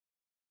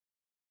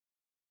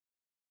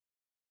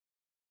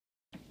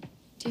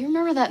Do you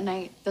remember that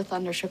night the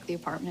thunder shook the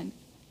apartment?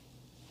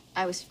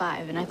 I was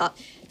 5, and I thought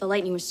the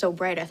lightning was so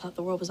bright, I thought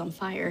the world was on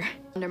fire.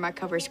 Under my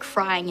covers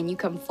crying, and you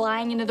come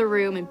flying into the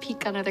room and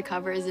peek under the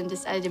covers and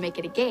decided to make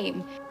it a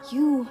game.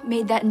 You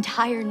made that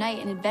entire night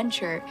an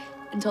adventure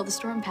until the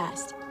storm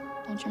passed.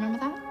 Don't you remember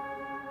that?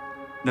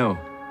 No,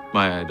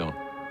 Maya, I don't.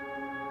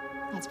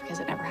 That's because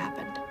it never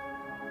happened.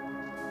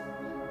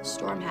 The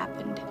storm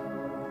happened,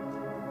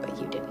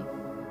 but you didn't.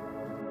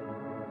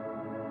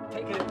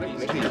 Take it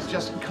easy. Please,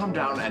 just come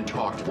down and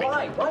talk to me.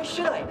 Why? Why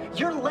should I?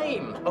 You're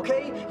lame,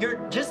 okay?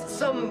 You're just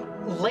some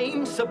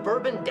lame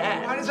suburban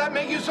dad. Why does that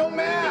make you so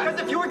mad?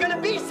 Because if you were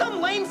gonna be some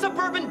lame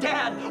suburban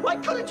dad, why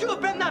couldn't you have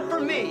been that for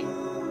me?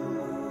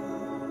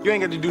 You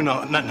ain't got to do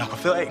nothing, Uncle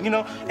Phil. Hey, you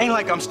know, ain't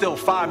like I'm still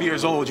 5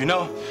 years old, you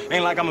know?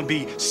 Ain't like I'm gonna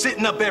be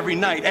sitting up every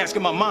night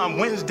asking my mom,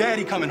 when's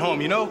Daddy coming home,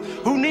 you know?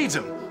 Who needs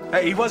him?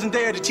 Hey, he wasn't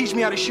there to teach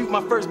me how to shoot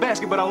my first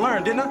basket, but I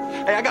learned, didn't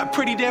I? Hey, I got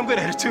pretty damn good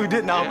at it too,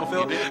 didn't I, Uncle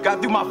Phil?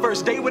 Got through my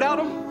first date without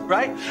him,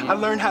 right? I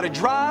learned how to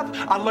drive,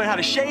 I learned how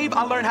to shave,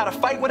 I learned how to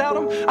fight without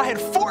him. I had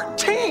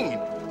 14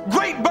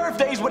 great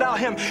birthdays without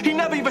him. He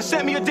never even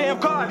sent me a damn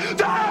card.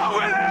 The hell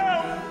with him!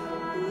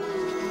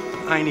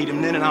 I ain't need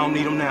him then and I don't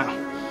need him now.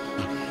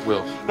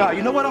 Will. Nah,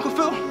 you know what, Uncle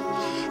Phil?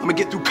 I'm gonna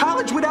get through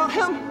college without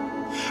him.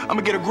 I'm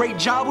gonna get a great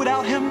job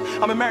without him.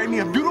 I'm gonna marry me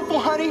a beautiful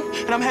honey,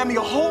 and I'm gonna have me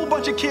a whole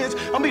bunch of kids.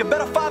 I'm gonna be a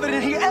better father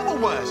than he ever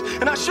was.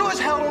 And I sure as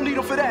hell don't need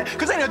him for that,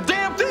 because ain't a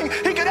damn thing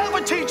he could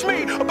ever teach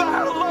me about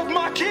how to love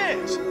my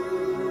kids.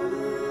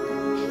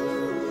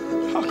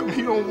 How come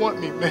he don't want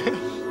me, man?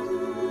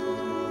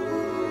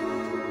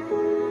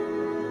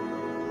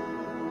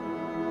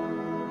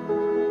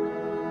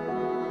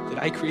 Did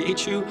I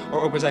create you,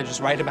 or was I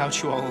just right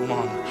about you all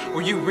along?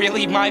 Were you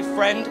really my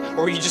friend,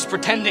 or were you just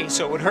pretending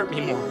so it would hurt me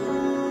more?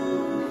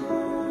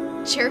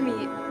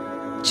 Jeremy,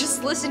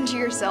 just listen to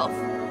yourself.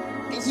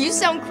 You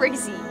sound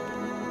crazy.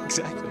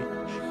 Exactly.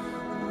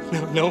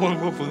 No one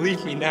will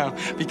believe me now,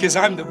 because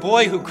I'm the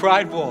boy who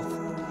cried wolf.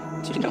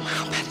 Do you know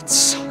how bad it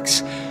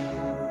sucks?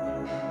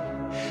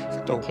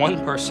 The one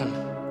person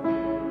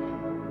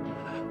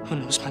who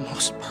knows my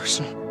most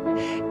personal,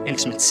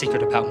 intimate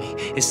secret about me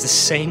is the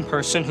same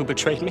person who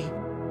betrayed me.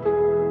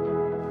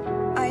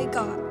 I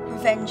got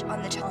revenge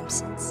on the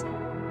Thompsons.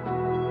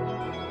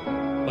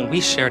 When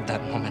we shared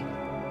that moment,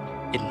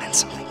 it meant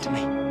something to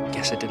me.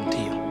 Guess it didn't to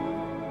you.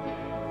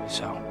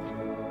 So,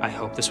 I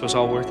hope this was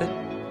all worth it,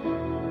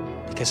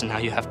 because now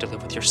you have to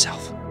live with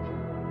yourself.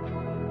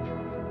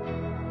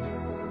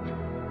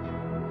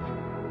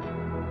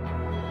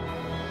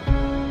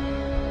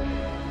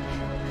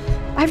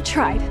 I've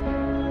tried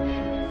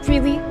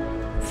really,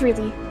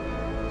 really,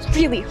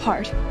 really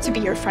hard to be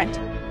your friend.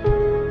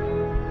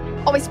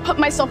 Always put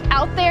myself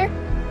out there,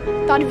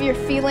 thought of your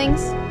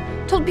feelings,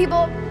 told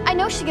people, I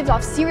know she gives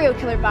off serial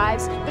killer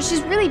vibes, but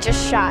she's really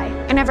just shy.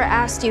 I never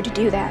asked you to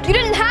do that. You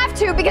didn't have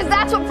to, because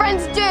that's what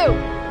friends do.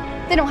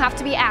 They don't have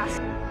to be asked.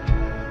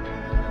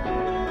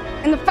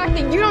 And the fact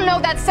that you don't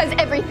know that says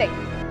everything.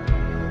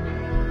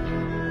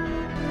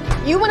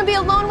 You want to be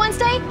alone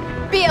Wednesday?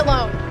 Be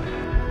alone.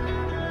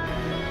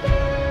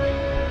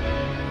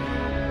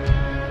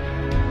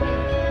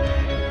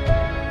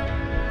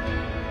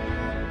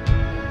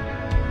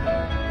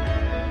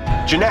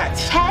 Jeanette!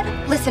 Ted,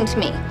 listen to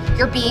me.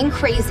 You're being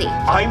crazy.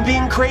 I'm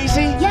being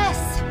crazy?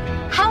 Yes.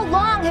 How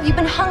long have you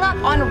been hung up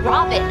on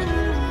Robin?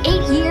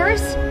 8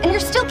 years? And you're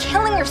still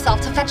killing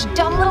yourself to fetch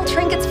dumb little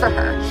trinkets for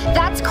her.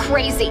 That's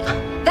crazy.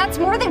 That's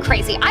more than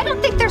crazy. I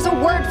don't think there's a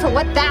word for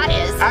what that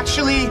is.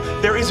 Actually,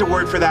 there is a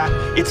word for that.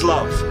 It's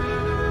love.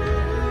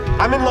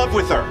 I'm in love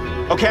with her,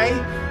 okay?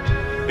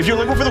 If you're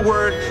looking for the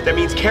word that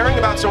means caring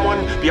about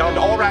someone beyond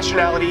all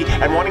rationality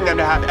and wanting them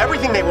to have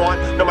everything they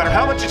want, no matter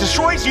how much it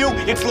destroys you,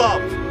 it's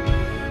love.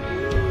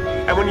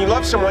 And when you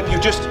love someone, you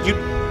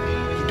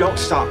don't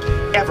stop,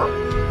 ever.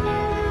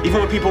 Even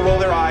when people roll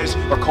their eyes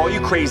or call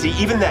you crazy,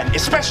 even then,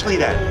 especially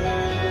then,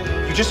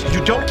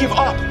 you don't give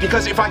up.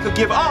 Because if I could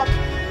give up,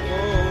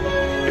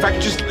 if I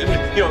could just,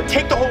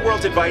 take the whole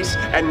world's advice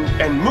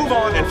and move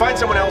on and find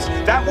someone else,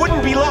 that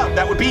wouldn't be love.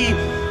 That would be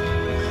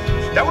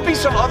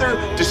some other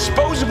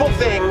disposable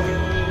thing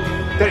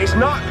that is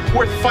not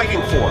worth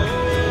fighting for.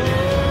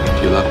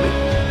 Do you love me?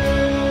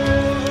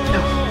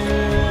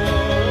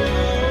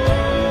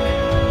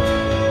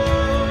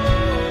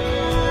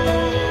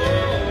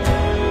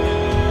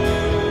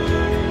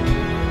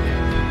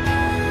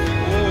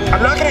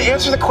 I'm not going to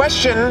answer the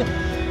question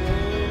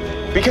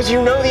because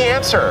you know the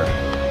answer.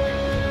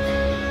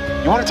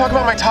 You want to talk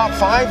about my top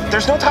 5?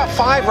 There's no top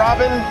 5,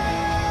 Robin.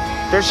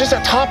 There's just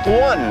a top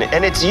 1,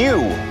 and it's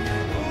you.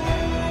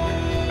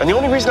 And the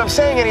only reason I'm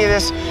saying any of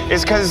this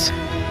is because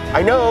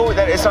I know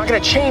that it's not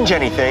going to change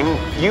anything.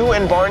 You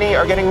and Barney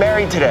are getting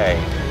married today.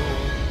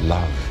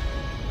 Love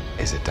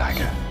is a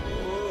dagger.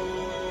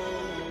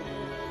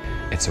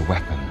 It's a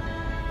weapon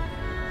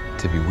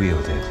to be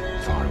wielded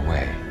far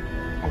away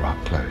or up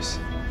close.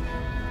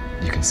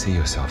 You can see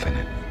yourself in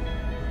it.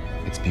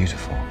 It's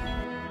beautiful.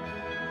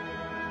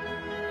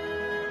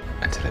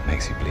 Until it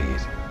makes you bleed.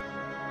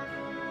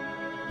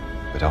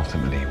 But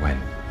ultimately, when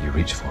you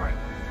reach for it,